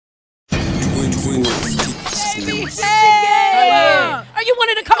Hey. Are you one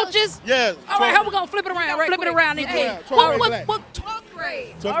of the coaches? Yeah. All right, how we gonna flip it around? Flip it around. What 12th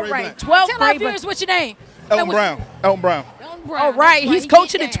grade? 12th grade. 12th grade. Tell our viewers what's your name. Elton Brown. Elton Brown. All right, he's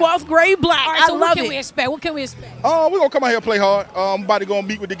coaching the 12th grade black. All right, so what can we expect? What can we expect? We're gonna come out here and play hard. I'm about to go and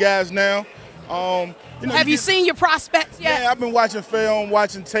meet with the guys now. Have you seen your prospects yet? Yeah, I've been watching film,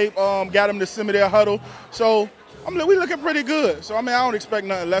 watching tape. Got them to send me their huddle. So we looking pretty good. So I don't expect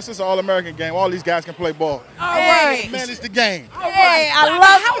nothing less. It's an all-American game. All these guys can play ball. All right, manage the game. All right, I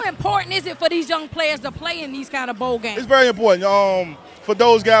love. How important is it for these young players to play in these kind of bowl games? It's very important. For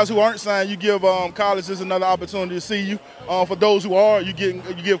those guys who aren't signed, you give colleges another opportunity to see you. For those who are, you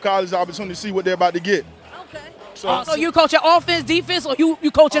give colleges the opportunity to see what they're about to get. Okay. So you coaching offense, defense, or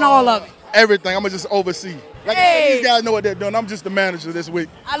you coaching all of it? Everything. I'm gonna just oversee. Like these guys know what they're doing. I'm just the manager this week.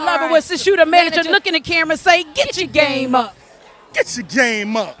 I love it when since you the manager, look in the camera and say, "Get your game up." Get your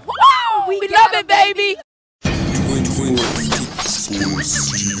game up. Wow, we love it, baby.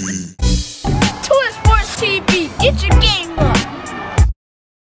 TwinSportsTV, get your game